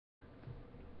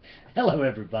Hello,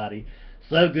 everybody.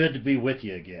 So good to be with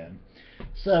you again.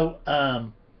 So,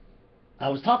 I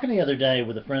was talking the other day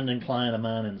with a friend and client of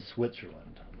mine in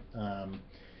Switzerland. Um,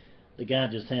 the guy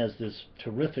just has this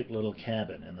terrific little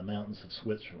cabin in the mountains of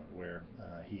Switzerland where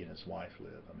he and his wife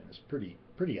live. I mean, it's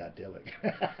pretty idyllic.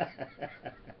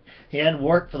 He hadn't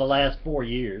worked for the last 4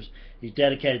 years. He's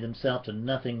dedicated himself to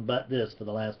nothing but this for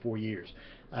the last 4 years.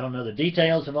 I don't know the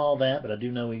details of all that, but I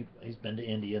do know he's been to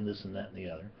India and this and that and the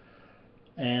other.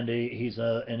 And he's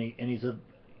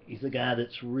a guy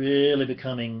that's really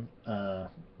becoming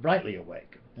brightly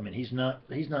awake. I mean, he's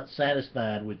not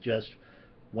satisfied with just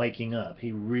waking up.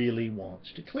 He really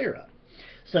wants to clear up.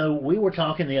 So we were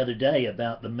talking the other day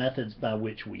about the methods by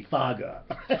which we fog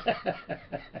up.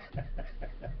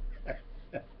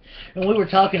 And we were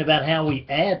talking about how we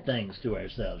add things to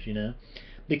ourselves,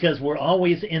 because we're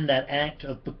always in that act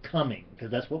of becoming,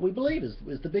 because that's what we believe is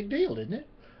the big deal, isn't it?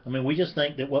 I mean, we just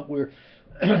think that what we're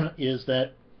is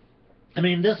that, I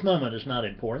mean, this moment is not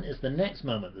important. It's the next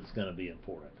moment that's going to be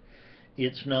important.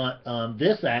 It's not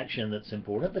this action that's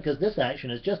important, because this action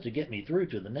is just to get me through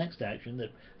to the next action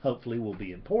that hopefully will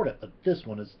be important, but this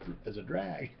one is a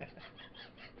drag.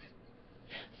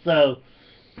 So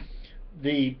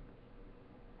the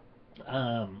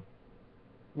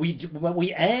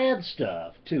we add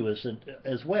stuff to us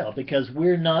as well, because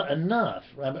we're not enough.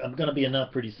 I'm going to be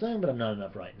enough pretty soon, but I'm not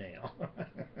enough right now.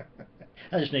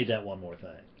 I just need that one more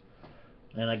thing.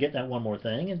 And I get that one more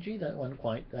thing, and gee, that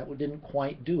didn't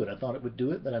quite do it. I thought it would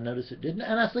do it, but I noticed it didn't,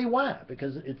 and I see why,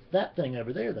 because it's that thing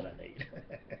over there that I need.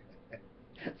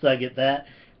 So I get that,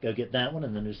 go get that one,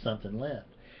 and then there's something left.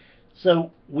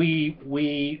 So we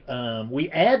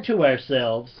add to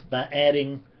ourselves by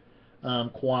adding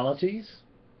qualities,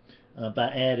 by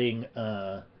adding,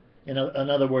 in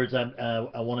other words,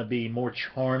 I want to be more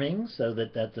charming, so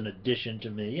that's an addition to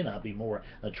me, and I'll be more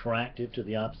attractive to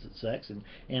the opposite sex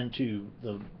and to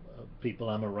the people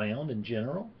I'm around in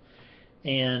general.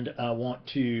 And I want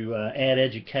to add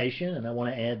education, and I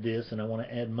want to add this, and I want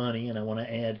to add money, and I want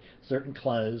to add certain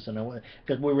clothes, and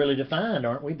because we're really defined,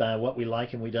 aren't we, by what we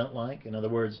like and we don't like. In other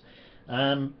words,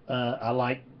 I mean,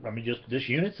 just this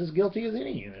unit's as guilty as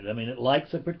any unit. I mean, it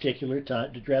likes a particular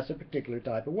type, to dress a particular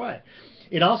type of way.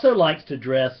 It also likes to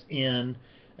dress in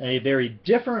a very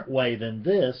different way than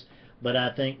this, but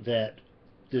I think that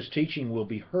this teaching will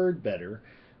be heard better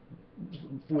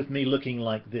with me looking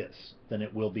like this than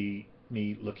it will be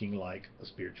me looking like a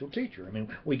spiritual teacher. I mean,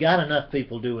 we got enough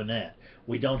people doing that.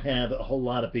 We don't have a whole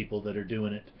lot of people that are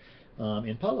doing it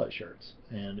in polo shirts,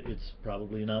 and it's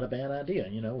probably not a bad idea,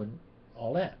 and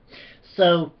all that.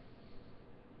 So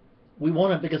we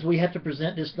want to, because we have to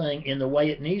present this thing in the way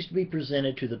it needs to be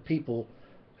presented to the people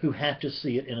who have to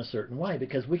see it in a certain way,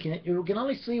 because we can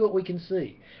only see what we can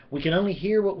see. We can only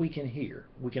hear what we can hear.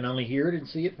 We can only hear it and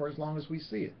see it for as long as we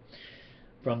see it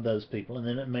from those people, and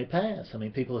then it may pass. I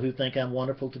mean, people who think I'm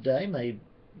wonderful today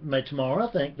may tomorrow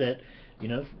think that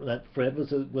that Fred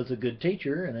was a good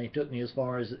teacher, and he took me as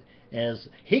far as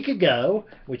he could go,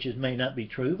 which may not be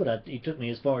true, but he took me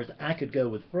as far as I could go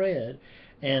with Fred,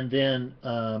 and then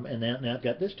now I've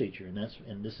got this teacher,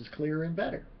 and this is clearer and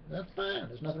better. That's fine.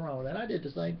 There's nothing wrong with that. I did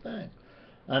the same thing.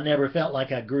 I never felt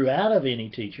like I grew out of any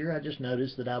teacher. I just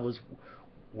noticed that I was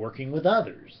working with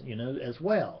others, as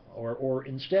well, or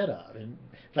instead of. And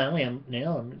finally, I'm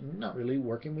not really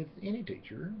working with any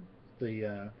teacher.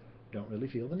 Don't really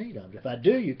feel the need of it. If I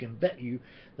do, you can bet you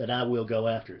that I will go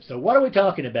after it. So what are we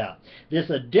talking about? This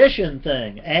addition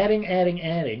thing, adding,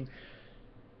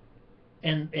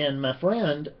 and my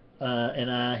friend and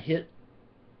I hit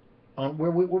on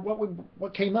where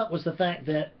what came up was the fact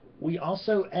that we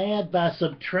also add by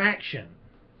subtraction.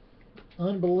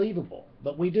 Unbelievable,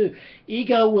 but we do.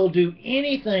 Ego will do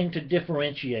anything to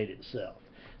differentiate itself.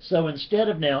 So instead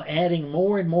of now adding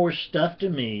more and more stuff to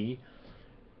me,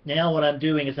 now what I'm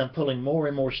doing is I'm pulling more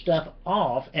and more stuff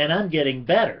off, and I'm getting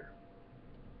better.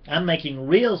 I'm making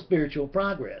real spiritual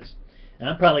progress. And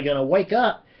I'm probably going to wake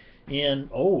up in,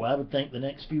 I would think the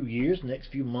next few years, next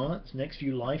few months, next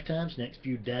few lifetimes, next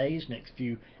few days, next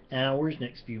few hours,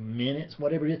 next few minutes,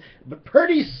 whatever it is. But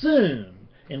pretty soon,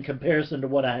 in comparison to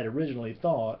what I had originally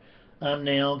thought, I'm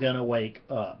now going to wake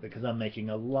up, because I'm making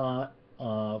a lot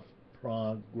of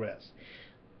progress.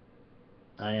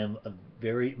 I am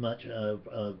very much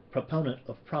a proponent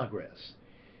of progress.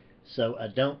 So I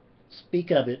don't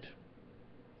speak of it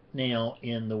now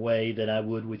in the way that I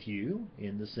would with you,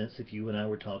 in the sense if you and I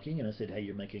were talking and I said, hey,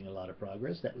 you're making a lot of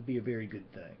progress, that would be a very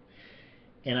good thing.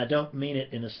 And I don't mean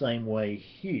it in the same way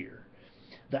here.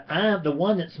 The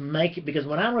one that's making, because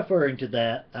when I'm referring to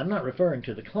that, I'm not referring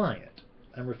to the client.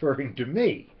 I'm referring to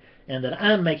me. and that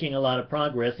I'm making a lot of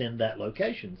progress in that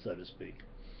location, so to speak.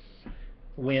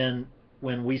 When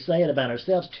we say it about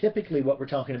ourselves, typically what we're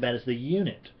talking about is the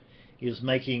unit is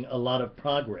making a lot of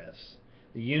progress.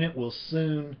 The unit will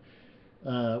soon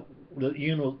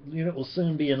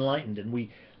be enlightened, and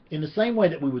we, in the same way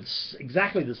that we would,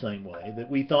 exactly the same way that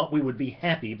we thought we would be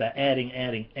happy by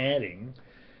adding,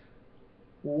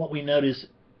 what we notice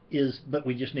is, but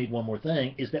we just need one more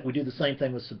thing, is that we do the same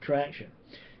thing with subtraction.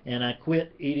 And I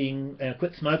quit eating, and I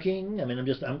quit smoking. I mean,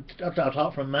 I'll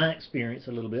talk from my experience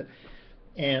a little bit.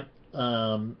 And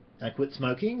I quit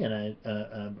smoking, and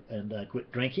I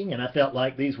quit drinking, and I felt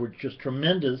like these were just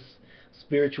tremendous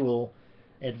spiritual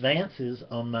advances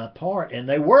on my part, and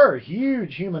they were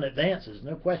huge human advances,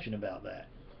 no question about that.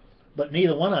 But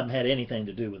neither one of them had anything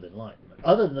to do with enlightenment,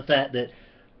 other than the fact that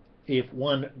if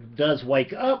one does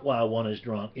wake up while one is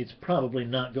drunk, it's probably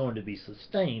not going to be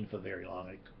sustained for very long.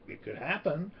 It could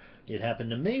happen. It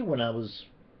happened to me when I was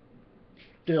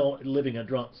still living a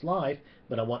drunk's life,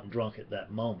 but I wasn't drunk at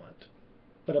that moment.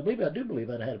 But I do believe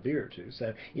I'd had a beer or two,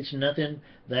 so it's nothing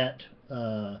that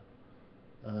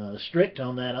strict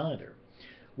on that either.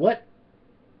 What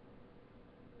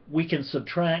we can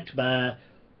subtract by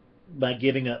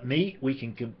giving up meat, we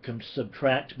can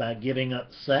subtract by giving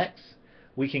up sex,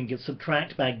 we can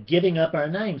subtract by giving up our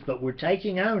names, but we're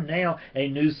taking on now a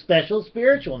new special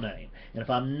spiritual name. And if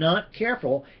I'm not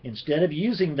careful, instead of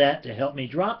using that to help me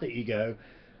drop the ego,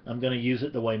 I'm going to use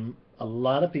it the way a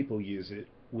lot of people use it,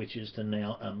 which is to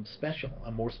now I'm special.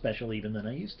 I'm more special even than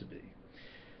I used to be,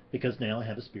 because now I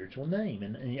have a spiritual name.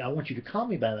 And I want you to call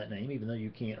me by that name, even though you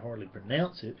can't hardly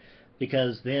pronounce it,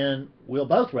 because then we'll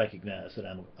both recognize that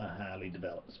I'm a highly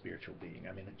developed spiritual being.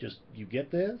 I mean, you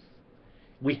get this?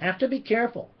 We have to be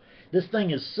careful. This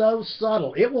thing is so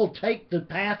subtle. It will take the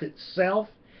path itself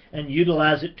and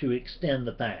utilize it to extend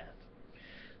the path.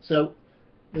 So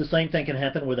the same thing can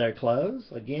happen with our clothes.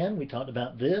 Again, we talked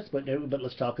about this, but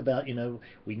let's talk about,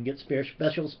 we can get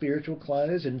special spiritual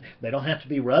clothes, and they don't have to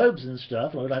be robes and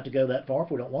stuff. We don't have to go that far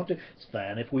if we don't want to. It's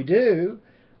fine if we do,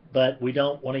 but we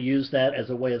don't want to use that as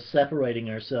a way of separating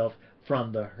ourselves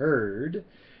from the herd.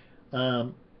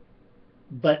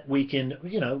 But we can,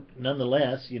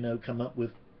 nonetheless, come up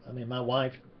with, my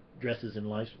wife dresses in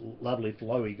lovely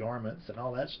flowy garments and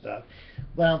all that stuff.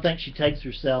 But I don't think she takes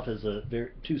herself as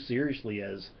too seriously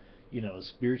as, a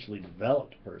spiritually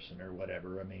developed person or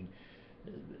whatever. I mean,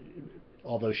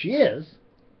 although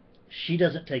she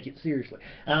doesn't take it seriously.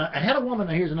 I had a woman,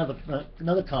 here's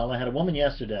another call. I had a woman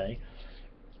yesterday,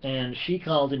 and she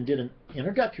called and did an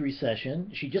introductory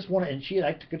session. She just wanted, and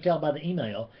I could tell by the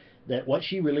email that what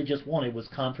she really just wanted was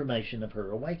confirmation of her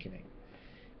awakening.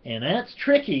 And that's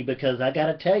tricky, because I got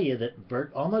to tell you that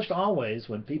almost always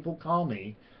when people call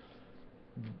me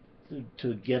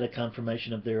to get a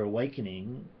confirmation of their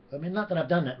awakening, not that I've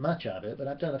done that much of it, but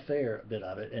I've done a fair bit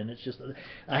of it, and it's just,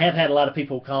 I have had a lot of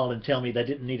people call and tell me they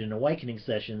didn't need an awakening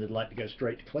session, they'd like to go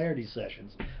straight to clarity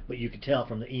sessions, but you could tell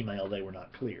from the email they were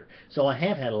not clear. So I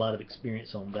have had a lot of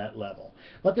experience on that level.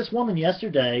 But this woman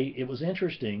yesterday, it was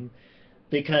interesting,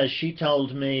 because she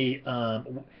told me,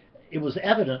 it was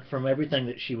evident from everything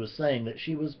that she was saying that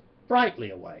she was brightly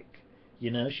awake.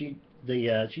 She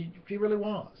really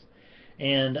was.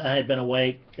 And I had been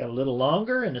awake a little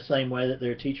longer, in the same way that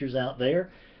there are teachers out there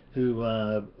who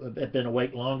have been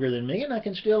awake longer than me, and I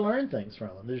can still learn things from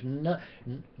them.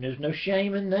 There's no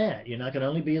shame in that. I can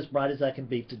only be as bright as I can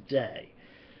be today.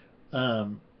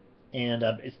 And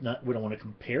it's not. We don't want to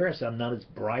compare us. I'm not as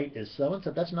bright as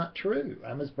so-and-so. That's not true.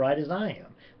 I'm as bright as I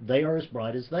am. They are as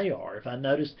bright as they are. If I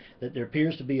notice that there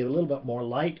appears to be a little bit more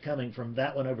light coming from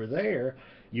that one over there,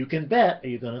 you can bet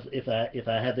if I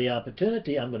have the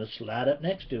opportunity, I'm going to slide up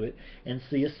next to it and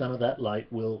see if some of that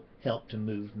light will help to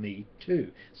move me too.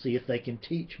 See if they can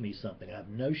teach me something. I have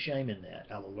no shame in that.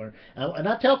 I will learn. And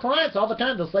I tell clients all the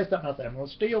time, they'll say something, I'll say, I'm going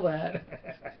to steal that.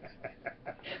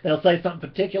 They'll say something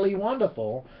particularly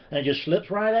wonderful, and it just slips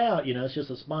right out. It's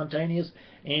just a spontaneous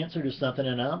answer to something,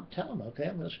 and I'll tell them, okay,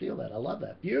 I'm going to steal that. I love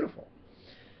that. Beautiful.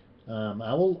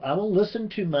 I will listen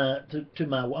to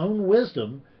my own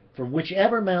wisdom from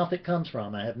whichever mouth it comes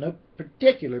from. I have no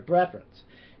particular preference.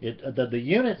 The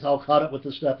unit's all caught up with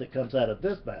the stuff that comes out of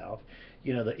this mouth.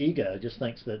 The ego just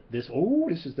thinks that this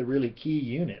is the really key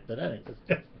unit, but that ain't.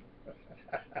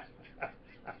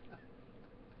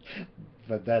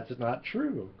 But that's not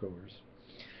true, of course.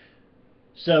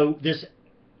 So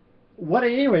what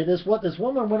this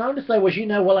woman went on to say was,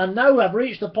 I know I've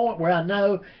reached the point where I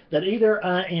know that either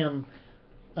I am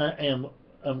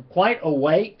quite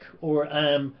awake, or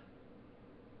I'm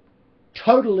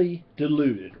totally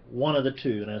deluded, one of the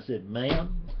two. And I said,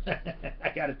 ma'am,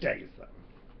 I got to tell you something.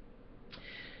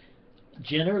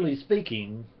 generally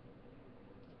speaking,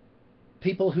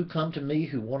 people who come to me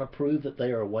who want to prove that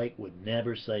they are awake would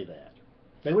never say that.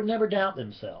 They would never doubt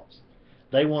themselves.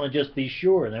 They want to just be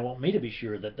sure, and they want me to be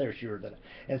sure that they're sure that,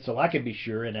 and so I can be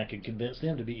sure, and I can convince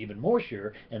them to be even more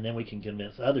sure, and then we can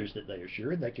convince others that they are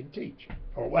sure, and they can teach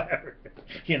or whatever,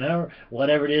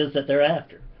 whatever it is that they're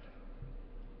after.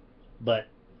 But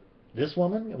this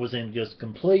woman was in just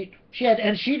complete.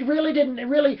 And she really didn't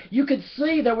really. You could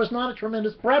see there was not a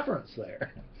tremendous preference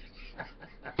there.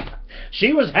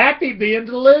 She was happy being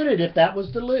deluded. If that was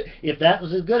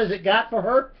as good as it got for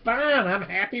her, fine. I'm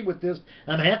happy with this.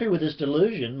 I'm happy with this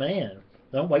delusion, man.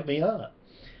 Don't wake me up.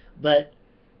 But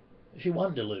she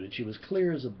wasn't deluded. She was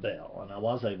clear as a bell, and I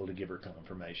was able to give her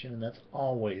confirmation, and that's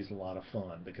always a lot of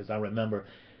fun because I remember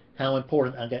how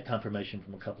important. I got confirmation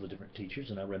from a couple of different teachers,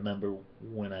 and I remember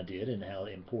when I did and how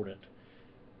important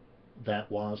that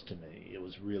was to me. It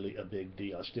was really a big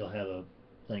deal. I still have a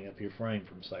thing up here framed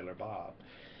from Sailor Bob.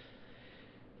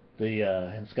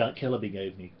 And Scott Killaby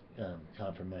gave me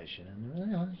confirmation,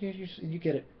 and you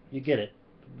get it.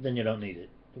 Then you don't need it.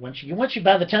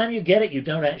 By the time you get it, you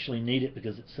don't actually need it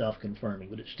because it's self-confirming.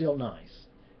 But it's still nice.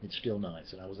 It's still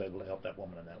nice, and I was able to help that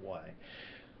woman in that way.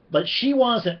 But she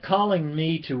wasn't calling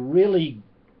me to really.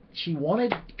 She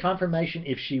wanted confirmation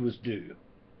if she was due,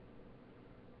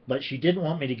 but she didn't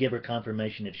want me to give her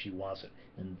confirmation if she wasn't,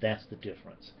 and that's the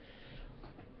difference.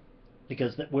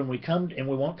 Because when we come and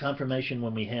we want confirmation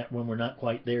when we're not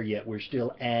quite there yet, we're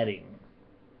still adding.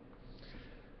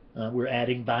 We're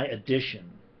adding by addition.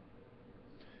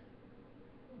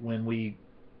 When we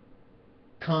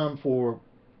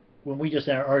just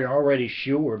are already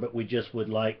sure, but we just would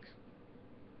like,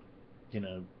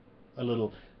 a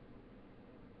little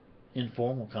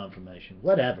informal confirmation,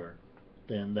 whatever,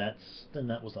 then that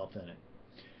was authentic.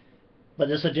 But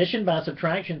this addition by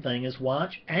subtraction thing is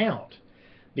watch out.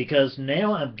 Because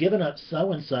now I've given up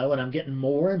so-and-so, and I'm getting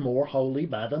more and more holy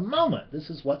by the moment. This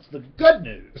is what's the good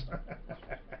news.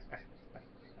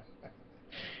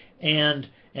 and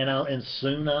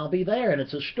soon I'll be there. And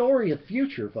it's a story of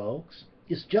future, folks.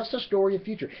 It's just a story of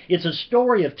future. It's a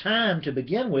story of time to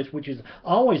begin with, which is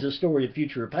always a story of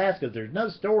future or past, because there's no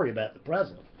story about the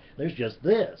present. There's just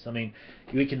this. I mean,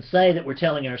 we can say that we're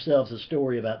telling ourselves a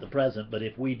story about the present, but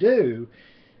if we do,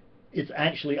 it's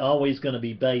actually always going to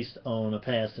be based on a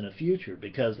past and a future,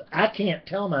 because I can't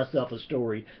tell myself a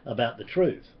story about the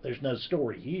truth. There's no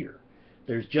story here.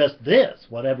 There's just this,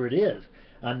 whatever it is.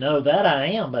 I know that I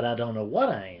am, but I don't know what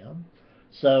I am.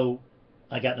 So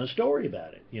I got no story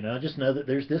about it. I just know that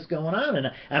there's this going on, and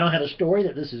I don't have a story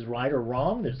that this is right or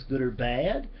wrong, that it's good or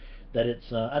bad, that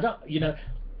it's I don't.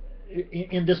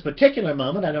 In this particular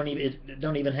moment, I don't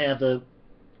even have the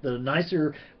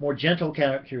nicer, more gentle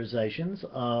characterizations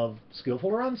of skillful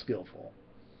or unskillful.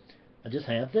 I just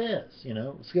have this,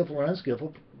 skillful or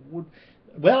unskillful.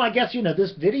 Well, I guess,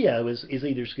 this video is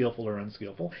either skillful or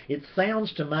unskillful. It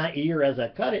sounds to my ear as I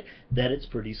cut it that it's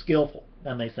pretty skillful.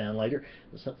 I may decide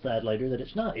later that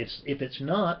it's not. If it's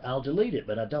not, I'll delete it,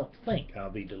 but I don't think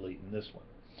I'll be deleting this one.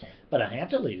 But I have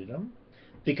deleted them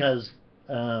because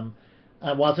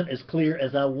I wasn't as clear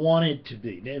as I wanted to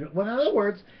be. In other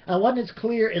words, I wasn't as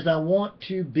clear as I want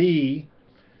to be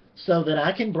so that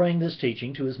I can bring this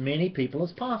teaching to as many people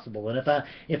as possible. And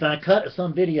if I cut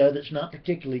some video that's not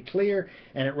particularly clear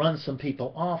and it runs some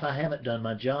people off, I haven't done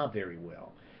my job very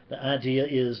well. The idea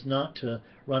is not to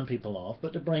run people off,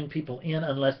 but to bring people in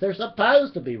unless they're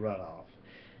supposed to be run off.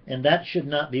 And that should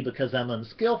not be because I'm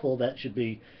unskillful. That should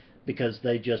be because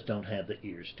they just don't have the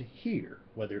ears to hear.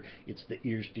 Whether it's the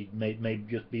ears to, may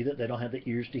just be that they don't have the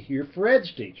ears to hear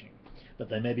Fred's teaching. But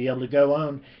they may be able to go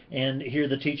on and hear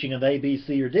the teaching of A, B,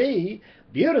 C, or D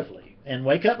beautifully and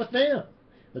wake up with them.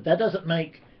 But that doesn't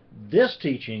make this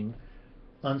teaching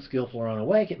unskillful or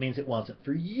unawake. It means it wasn't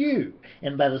for you.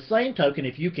 And by the same token,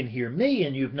 if you can hear me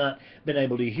and you've not been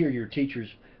able to hear your teachers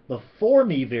before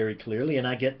me very clearly, and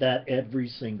I get that every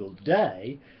single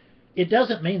day, it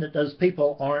doesn't mean that those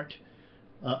people aren't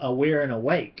aware and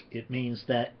awake. It means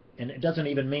that, and it doesn't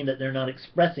even mean that they're not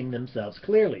expressing themselves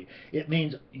clearly. It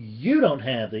means you don't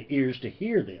have the ears to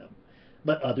hear them,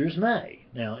 but others may.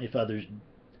 Now, if others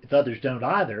don't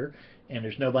either, and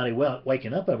there's nobody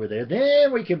waking up over there,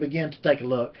 then we can begin to take a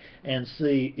look and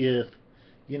see if,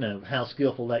 how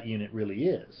skillful that unit really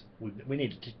is.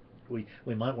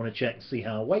 We might want to check and see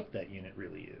how awake that unit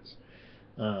really is.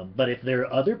 But if there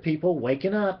are other people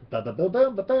waking up,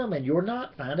 boom, and you're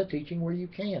not, find a teaching where you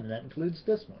can, and that includes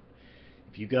this one.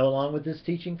 If you go along with this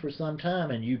teaching for some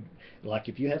time, and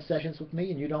if you have sessions with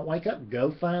me and you don't wake up,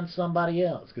 go find somebody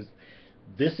else, because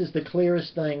this is the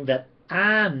clearest thing that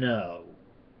I know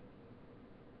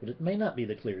But it may not be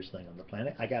the clearest thing on the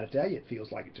planet. I got to tell you, it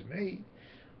feels like it to me.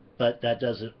 But that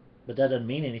doesn't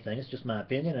mean anything. It's just my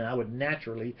opinion, and I would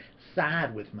naturally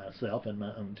side with myself and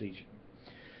my own teaching.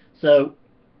 So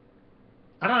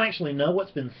I don't actually know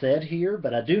what's been said here,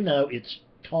 but I do know it's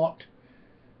talked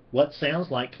what sounds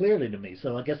like clearly to me.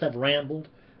 So I guess I've rambled,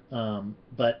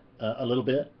 but a little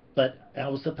bit. But I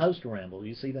was supposed to ramble.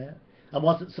 You see that? I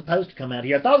wasn't supposed to come out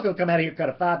here. I thought I was going to come out here and cut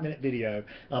a 5-minute video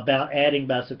about adding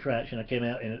by subtraction. I came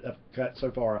out and I've cut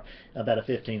so far about a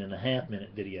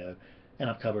 15.5-minute video, and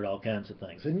I've covered all kinds of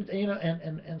things. And you know,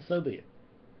 and so be it.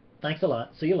 Thanks a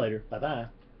lot. See you later. Bye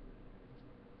bye.